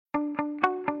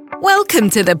Welcome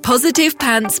to the Positive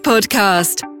Pants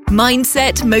Podcast.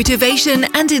 Mindset, motivation,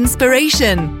 and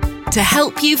inspiration to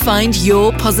help you find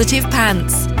your positive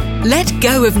pants. Let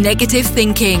go of negative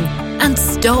thinking and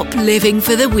stop living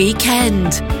for the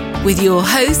weekend. With your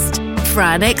host,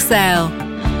 Fran Excel.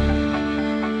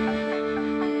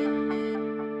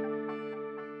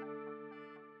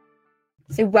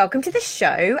 So welcome to the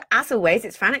show. As always,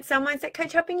 it's Fran Excel Mindset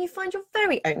Coach, helping you find your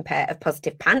very own pair of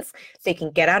positive pants so you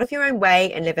can get out of your own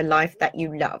way and live a life that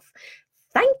you love.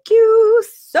 Thank you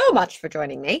so much for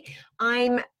joining me.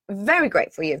 I'm very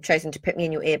grateful you've chosen to put me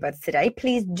in your earbuds today.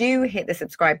 Please do hit the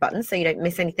subscribe button so you don't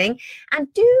miss anything,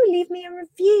 and do leave me a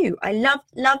review. I love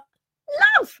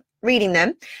reading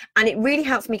them, and it really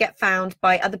helps me get found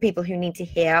by other people who need to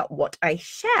hear what I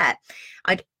share.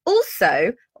 I'd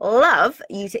also love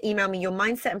you to email me your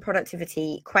mindset and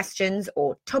productivity questions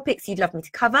or topics you'd love me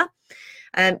to cover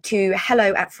to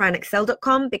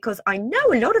hello@franexcel.com, because I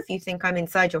know a lot of you think I'm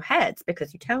inside your heads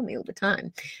because you tell me all the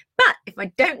time. But if I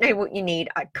don't know what you need,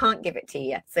 I can't give it to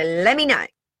you. So let me know.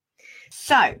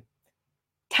 So,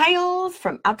 tales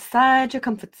from outside your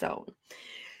comfort zone.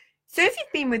 So if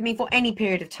you've been with me for any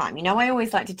period of time, you know I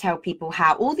always like to tell people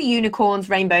how all the unicorns,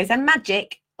 rainbows, and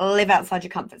magic live outside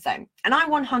your comfort zone. And I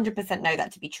 100% know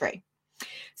that to be true.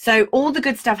 So all the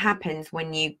good stuff happens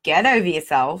when you get over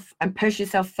yourself and push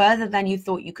yourself further than you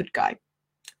thought you could go.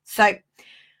 So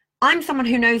I'm someone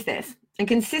who knows this and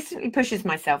consistently pushes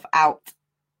myself out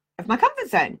of my comfort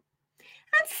zone.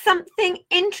 And something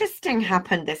interesting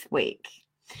happened this week.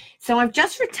 So I've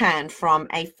just returned from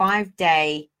a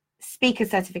 5-day speaker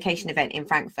certification event in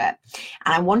Frankfurt,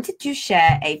 and I wanted to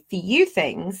share a few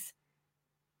things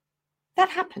that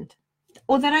happened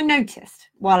or that I noticed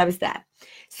while I was there.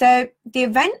 So the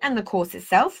event and the course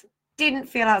itself didn't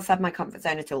feel outside my comfort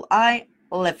zone at all. I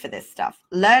live for this stuff.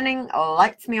 Learning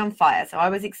lights me on fire, so I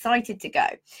was excited to go.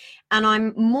 And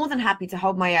I'm more than happy to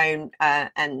hold my own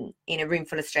and in a room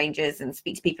full of strangers and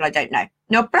speak to people I don't know.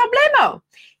 No problemo.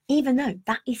 Even though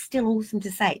that is still awesome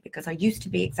to say, because I used to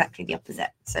be exactly the opposite.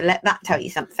 So let that tell you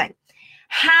something.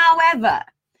 However,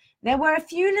 there were a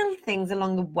few little things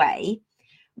along the way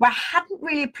where I hadn't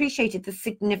really appreciated the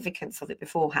significance of it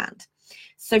beforehand.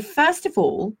 So first of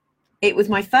all, it was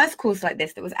my first course like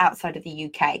this that was outside of the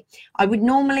UK. I would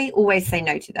normally always say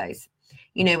no to those.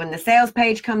 You know, when the sales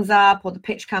page comes up or the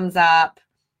pitch comes up,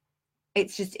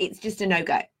 it's just a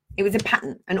no-go. It was a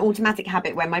pattern, an automatic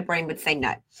habit where my brain would say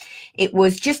no. It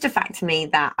was just a fact to me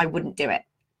that I wouldn't do it.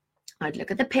 I'd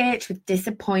look at the pitch with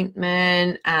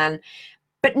disappointment,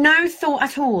 but no thought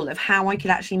at all of how I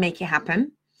could actually make it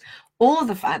happen. Or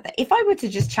the fact that if I were to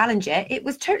just challenge it, it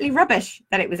was totally rubbish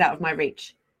that it was out of my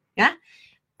reach. Yeah.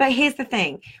 But here's the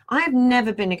thing. I have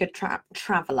never been a good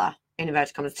traveler, in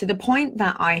inverted commas, to the point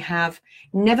that I have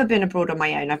never been abroad on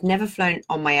my own. I've never flown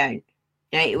on my own.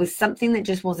 You know, it was something that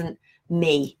just wasn't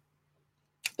me,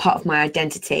 part of my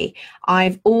identity.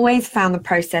 I've always found the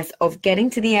process of getting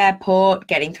to the airport,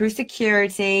 getting through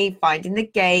security, finding the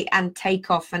gate and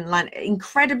takeoff and land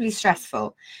incredibly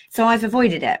stressful. So I've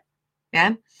avoided it.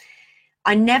 Yeah.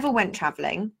 I never went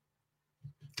traveling,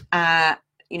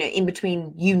 in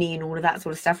between uni and all of that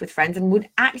sort of stuff with friends, and would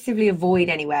actively avoid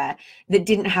anywhere that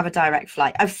didn't have a direct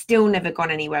flight. I've still never gone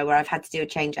anywhere where I've had to do a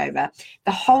changeover.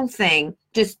 The whole thing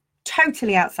just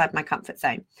totally outside my comfort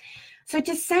zone. So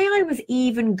to say I was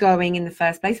even going in the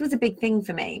first place was a big thing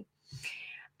for me.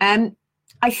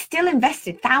 I still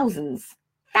invested thousands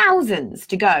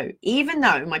to go, even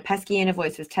though my pesky inner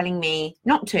voice was telling me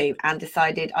not to, and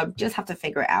decided I would just have to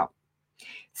figure it out.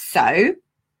 So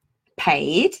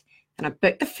paid, and I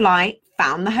booked the flight,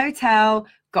 found the hotel,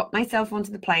 got myself onto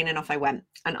the plane, and off I went.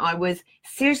 And I was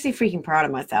seriously freaking proud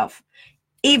of myself,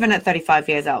 even at 35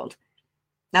 years old.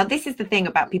 Now, this is the thing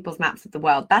about people's maps of the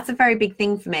world. That's a very big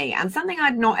thing for me, and something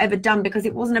I'd not ever done because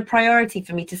it wasn't a priority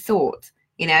for me to sort,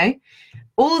 you know.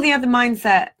 All the other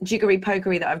mindset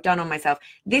jiggery-pokery that I've done on myself,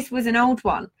 this was an old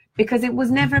one because it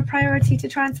was never a priority to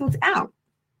try and sort it out.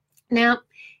 Now,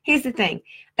 here's the thing.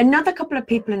 Another couple of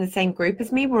people in the same group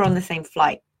as me were on the same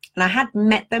flight, and I had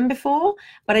met them before,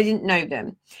 but I didn't know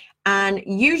them. And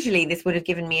usually this would have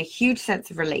given me a huge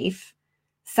sense of relief,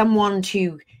 someone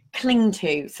to cling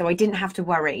to, so I didn't have to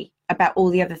worry about all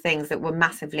the other things that were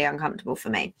massively uncomfortable for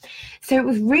me. So it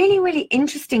was really, really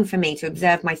interesting for me to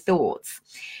observe my thoughts,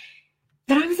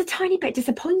 that I was a tiny bit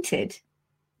disappointed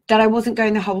that I wasn't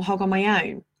going the whole hog on my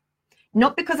own.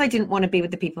 Not because I didn't want to be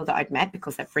with the people that I'd met,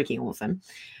 because they're freaking awesome,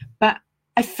 but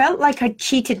I felt like I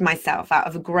cheated myself out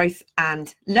of a growth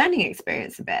and learning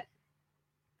experience a bit.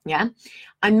 Yeah.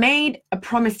 I made a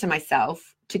promise to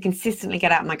myself to consistently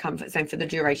get out of my comfort zone for the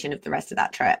duration of the rest of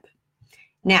that trip.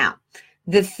 Now,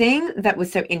 The thing that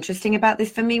was so interesting about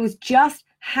this for me was just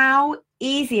how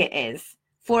easy it is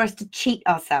for us to cheat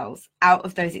ourselves out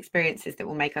of those experiences that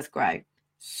will make us grow.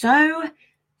 So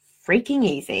freaking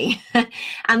easy.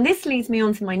 And this leads me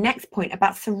on to my next point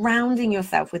about surrounding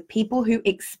yourself with people who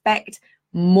expect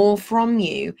more from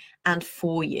you and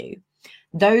for you.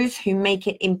 Those who make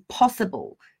it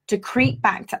impossible to creep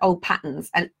back to old patterns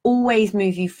and always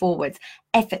move you forwards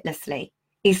effortlessly.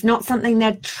 It's not something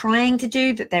they're trying to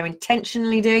do, that they're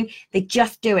intentionally doing. They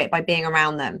just do it by being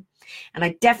around them. And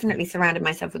I definitely surrounded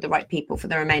myself with the right people for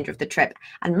the remainder of the trip.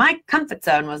 And my comfort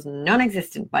zone was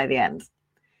non-existent by the end.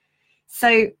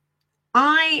 So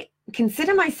I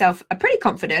consider myself a pretty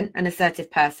confident and assertive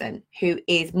person who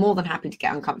is more than happy to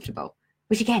get uncomfortable,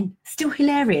 which again, still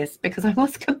hilarious because I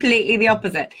was completely the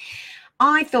opposite.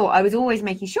 I thought I was always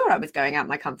making sure I was going out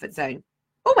my comfort zone.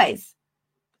 Always.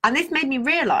 And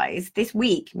this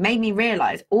week made me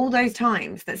realize all those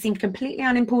times that seemed completely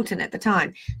unimportant at the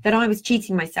time that I was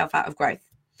cheating myself out of growth.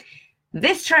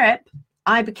 This trip,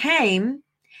 I became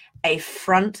a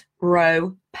front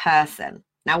row person.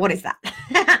 Now, what is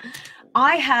that?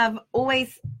 I have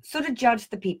always sort of judged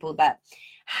the people that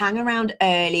hang around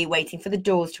early, waiting for the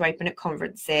doors to open at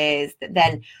conferences, that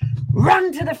then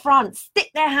run to the front, stick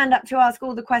their hand up to ask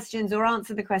all the questions or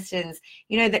answer the questions,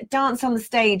 that dance on the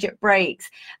stage at breaks.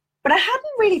 But I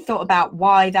hadn't really thought about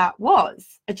why that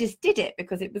was. I just did it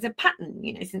because it was a pattern,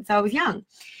 since I was young.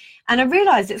 And I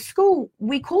realized at school,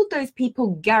 we called those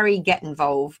people Gary Get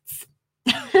Involved.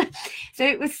 So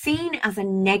it was seen as a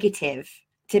negative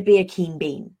to be a keen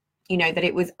bean, that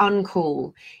it was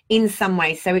uncool in some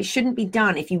way. So it shouldn't be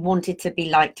done if you wanted to be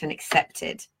liked and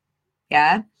accepted.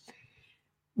 Yeah.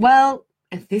 Well,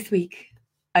 this week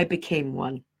I became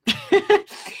one.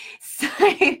 So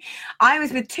I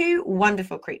was with two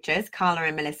wonderful creatures, Carla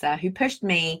and Melissa, who pushed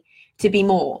me to be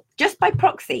more, just by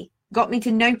proxy, got me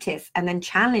to notice and then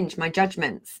challenge my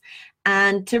judgments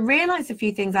and to realize a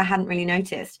few things I hadn't really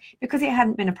noticed because it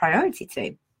hadn't been a priority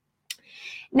to.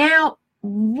 Now,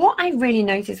 what I really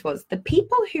noticed was the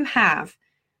people who have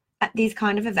at these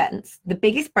kind of events, the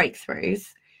biggest breakthroughs,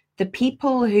 the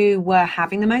people who were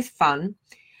having the most fun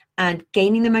and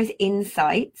gaining the most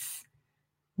insights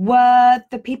were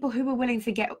the people who were willing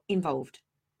to get involved,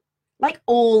 like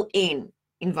all in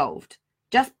involved,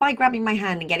 just by grabbing my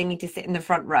hand and getting me to sit in the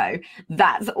front row.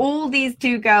 That's all these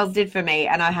two girls did for me.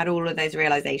 And I had all of those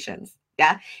realizations.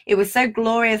 Yeah, it was so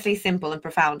gloriously simple and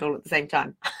profound all at the same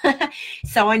time.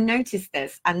 So I noticed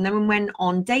this. And then when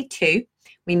on day 2,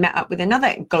 we met up with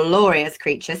another glorious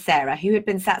creature, Sarah, who had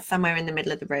been sat somewhere in the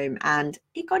middle of the room, and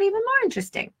it got even more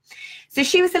interesting. So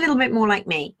she was a little bit more like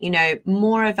me,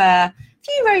 more of a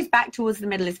few rows back towards the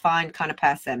middle is fine kind of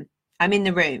person. I'm in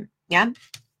the room. Yeah.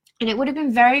 And it would have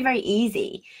been very, very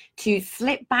easy to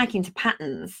slip back into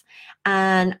patterns,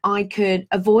 and I could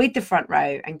avoid the front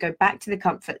row and go back to the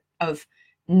comfort of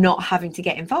not having to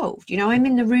get involved. I'm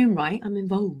in the room, right? I'm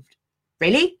involved.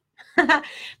 Really?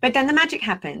 But then the magic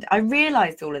happened. I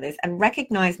realized all of this and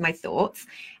recognized my thoughts,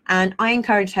 and I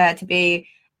encouraged her to be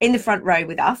in the front row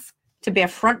with us, to be a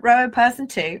front row person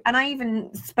too. And I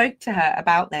even spoke to her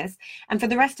about this. And for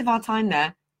the rest of our time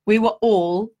there, we were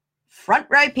all front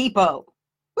row people.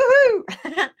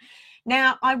 Woohoo!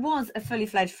 Now, I was a fully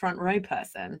fledged front row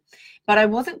person, but I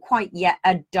wasn't quite yet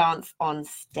a dance on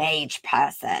stage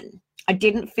person. I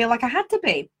didn't feel like I had to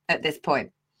be at this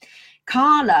point.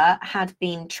 Carla had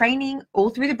been training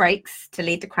all through the breaks to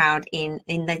lead the crowd in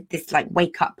this like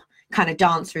wake up kind of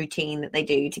dance routine that they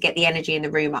do to get the energy in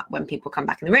the room up when people come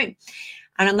back in the room.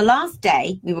 And on the last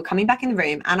day, we were coming back in the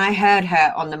room and I heard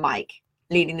her on the mic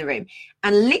leading the room.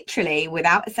 And literally,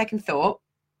 without a second thought,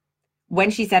 when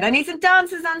she said, "I need some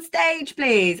dancers on stage,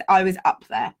 please," I was up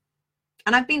there.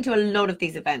 And I've been to a lot of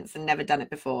these events and never done it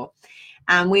before.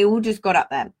 And we all just got up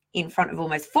there in front of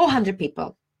almost 400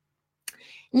 people.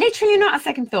 Literally not a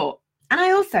second thought. And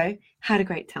I also had a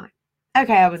great time.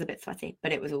 Okay, I was a bit sweaty,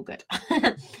 but it was all good.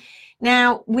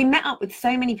 Now, we met up with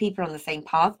so many people on the same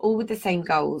path, all with the same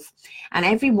goals. And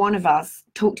every one of us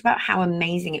talked about how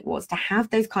amazing it was to have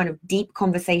those kind of deep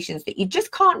conversations that you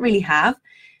just can't really have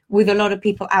with a lot of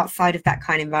people outside of that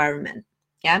kind of environment.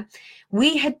 Yeah,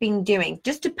 we had been doing,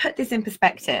 just to put this in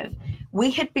perspective, we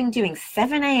had been doing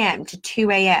 7 a.m. to 2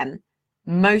 a.m.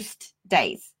 most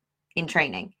days in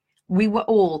training. We were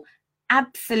all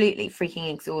absolutely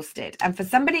freaking exhausted. And for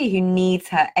somebody who needs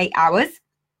her 8 hours,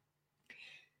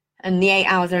 and the 8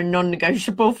 hours are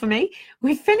non-negotiable for me,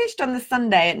 we finished on the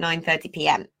Sunday at 9:30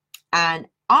 p.m. And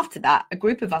after that, a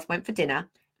group of us went for dinner.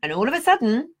 And all of a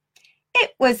sudden,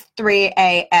 It was 3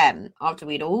 a.m. after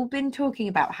we'd all been talking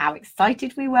about how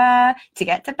excited we were to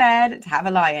get to bed and to have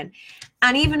a lie-in.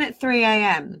 And even at 3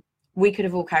 a.m., we could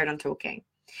have all carried on talking.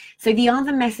 So the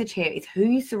other message here is who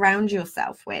you surround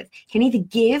yourself with can either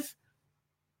give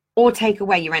or take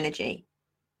away your energy.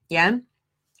 Yeah?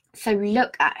 So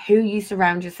look at who you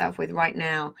surround yourself with right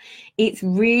now. It's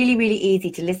really, really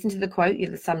easy to listen to the quote, you're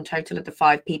the sum total of the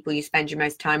 5 people you spend your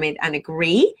most time with, and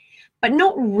agree, but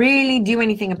not really do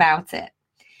anything about it.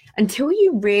 Until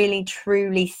you really,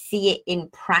 truly see it in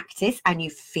practice and you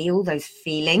feel those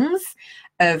feelings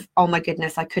of, oh my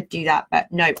goodness, I could do that,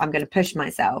 but no, I'm going to push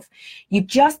myself. You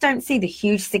just don't see the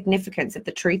huge significance of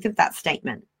the truth of that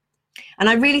statement. And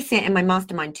I really see it in my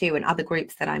mastermind too, and other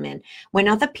groups that I'm in. When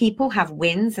other people have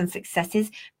wins and successes,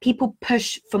 people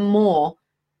push for more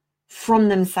from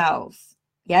themselves.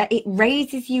 Yeah, it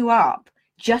raises you up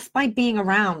just by being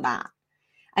around that.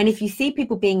 And if you see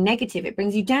people being negative, it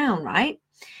brings you down, right?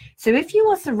 So if you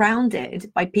are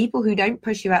surrounded by people who don't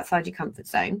push you outside your comfort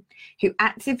zone, who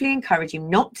actively encourage you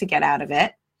not to get out of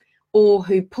it, or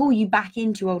who pull you back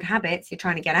into old habits you're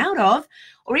trying to get out of,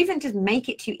 or even just make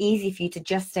it too easy for you to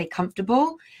just stay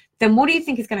comfortable, then what do you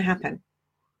think is going to happen?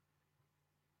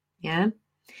 Yeah.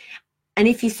 And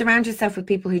if you surround yourself with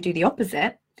people who do the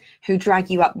opposite, who drag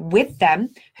you up with them,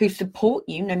 who support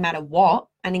you no matter what,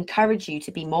 and encourage you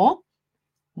to be more,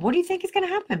 what do you think is going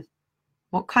to happen?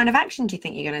 What kind of action do you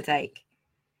think you're going to take?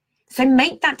 So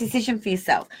make that decision for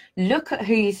yourself. Look at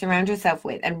who you surround yourself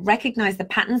with and recognize the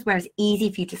patterns where it's easy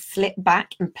for you to slip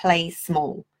back and play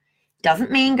small.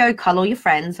 Doesn't mean go cull all your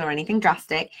friends or anything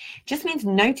drastic. Just means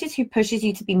notice who pushes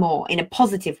you to be more in a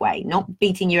positive way, not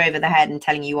beating you over the head and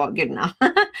telling you aren't good enough,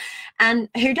 and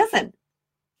who doesn't.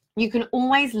 You can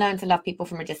always learn to love people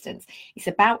from a distance. It's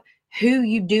about who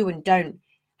you do and don't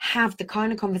have the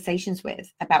kind of conversations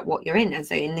with about what you're in. And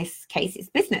so in this case, it's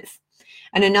business.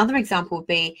 And another example would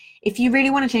be, if you really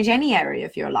want to change any area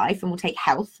of your life, and we'll take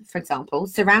health, for example,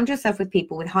 surround yourself with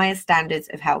people with higher standards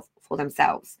of health for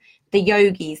themselves. The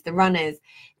yogis, the runners,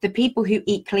 the people who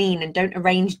eat clean and don't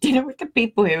arrange dinner with the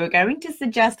people who are going to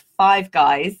suggest Five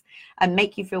Guys and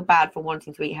make you feel bad for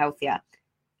wanting to eat healthier.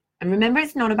 And remember,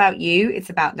 it's not about you, it's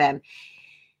about them.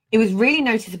 It was really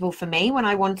noticeable for me when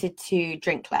I wanted to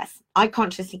drink less. I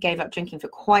consciously gave up drinking for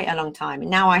quite a long time.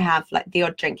 And now I have like the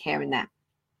odd drink here and there.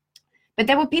 But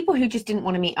there were people who just didn't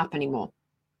want to meet up anymore.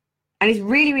 And it's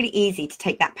really, really easy to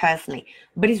take that personally.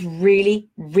 But it's really,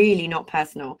 really not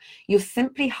personal. You'll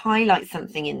simply highlight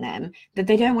something in them that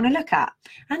they don't want to look at.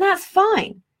 And that's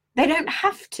fine. They don't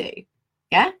have to.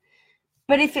 Yeah?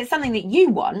 But if it's something that you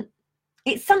want,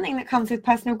 it's something that comes with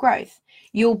personal growth.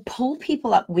 You'll pull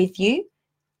people up with you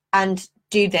and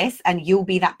do this, and you'll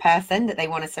be that person that they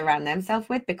want to surround themselves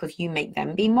with because you make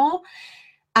them be more,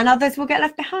 and others will get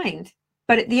left behind.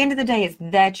 But at the end of the day, it's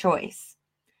their choice.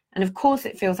 And of course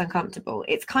it feels uncomfortable.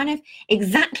 It's kind of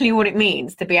exactly what it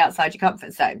means to be outside your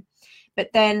comfort zone.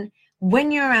 But then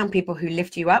when you're around people who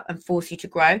lift you up and force you to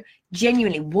grow,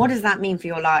 genuinely, what does that mean for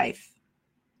your life?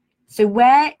 So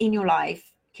where in your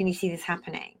life can you see this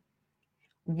happening?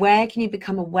 Where can you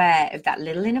become aware of that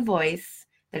little inner voice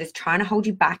that is trying to hold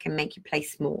you back and make you play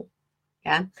small?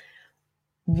 Yeah.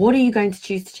 What are you going to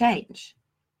choose to change?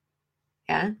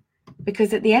 Yeah.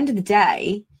 Because at the end of the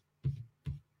day,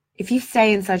 if you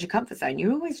stay inside your comfort zone,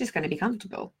 you're always just going to be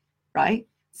comfortable, right?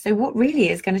 So what really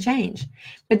is going to change?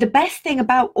 But the best thing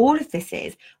about all of this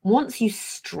is once you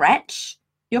stretch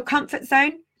your comfort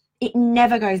zone, it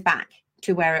never goes back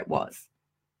to where it was.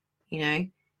 You know,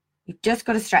 you've just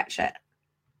got to stretch it.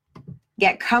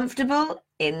 Get comfortable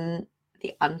in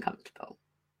the uncomfortable.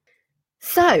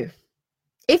 So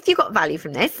if you got value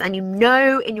from this and you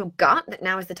know in your gut that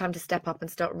now is the time to step up and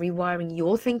start rewiring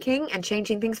your thinking and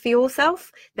changing things for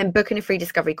yourself, then book in a free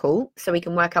discovery call so we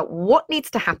can work out what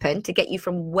needs to happen to get you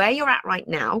from where you're at right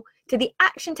now to the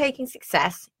action-taking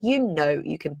success you know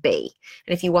you can be.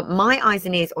 And if you want my eyes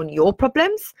and ears on your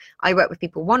problems, I work with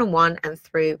people one-on-one and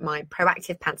through my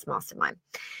Proactive Pants Mastermind.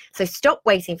 So stop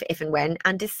waiting for if and when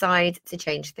and decide to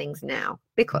change things now,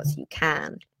 because you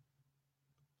can.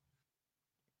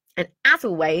 And as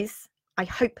always, I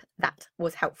hope that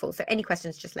was helpful. So any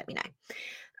questions, just let me know.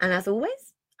 And as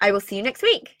always, I will see you next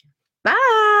week.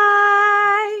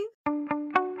 Bye.